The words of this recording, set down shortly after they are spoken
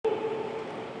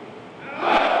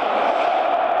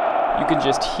could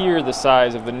just hear the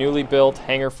size of the newly built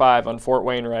Hangar 5 on Fort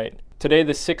Wainwright. Today,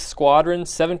 the 6th Squadron,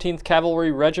 17th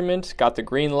Cavalry Regiment got the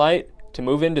green light to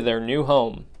move into their new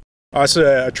home. It's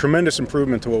a tremendous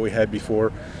improvement to what we had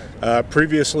before.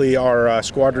 Previously, our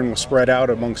squadron was spread out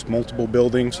amongst multiple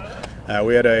buildings.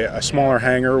 We had a smaller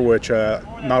hangar, which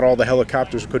not all the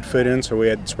helicopters could fit in, so we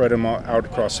had spread them out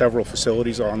across several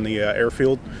facilities on the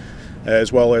airfield,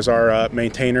 as well as our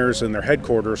maintainers and their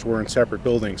headquarters were in separate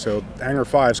buildings. So Hangar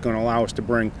 5 is going to allow us to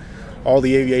bring all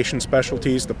the aviation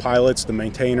specialties, the pilots, the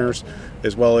maintainers,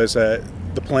 as well as the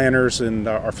planners and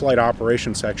our flight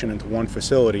operations section into one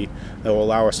facility that will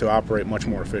allow us to operate much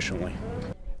more efficiently.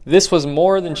 This was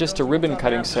more than just a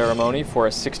ribbon-cutting ceremony for a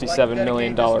 $67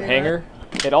 million hangar.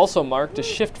 It also marked a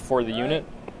shift for the unit.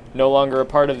 No longer a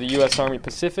part of the U.S. Army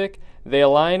Pacific, they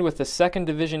aligned with the 2nd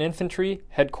Division Infantry,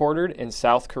 headquartered in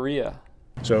South Korea.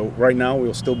 So right now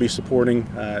we'll still be supporting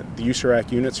the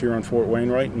USARAC units here on Fort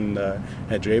Wainwright and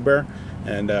at J-Bear,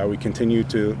 and we continue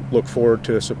to look forward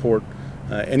to support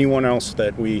anyone else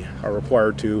that we are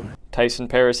required to. Tyson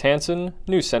Paris Hansen,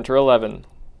 News Center 11.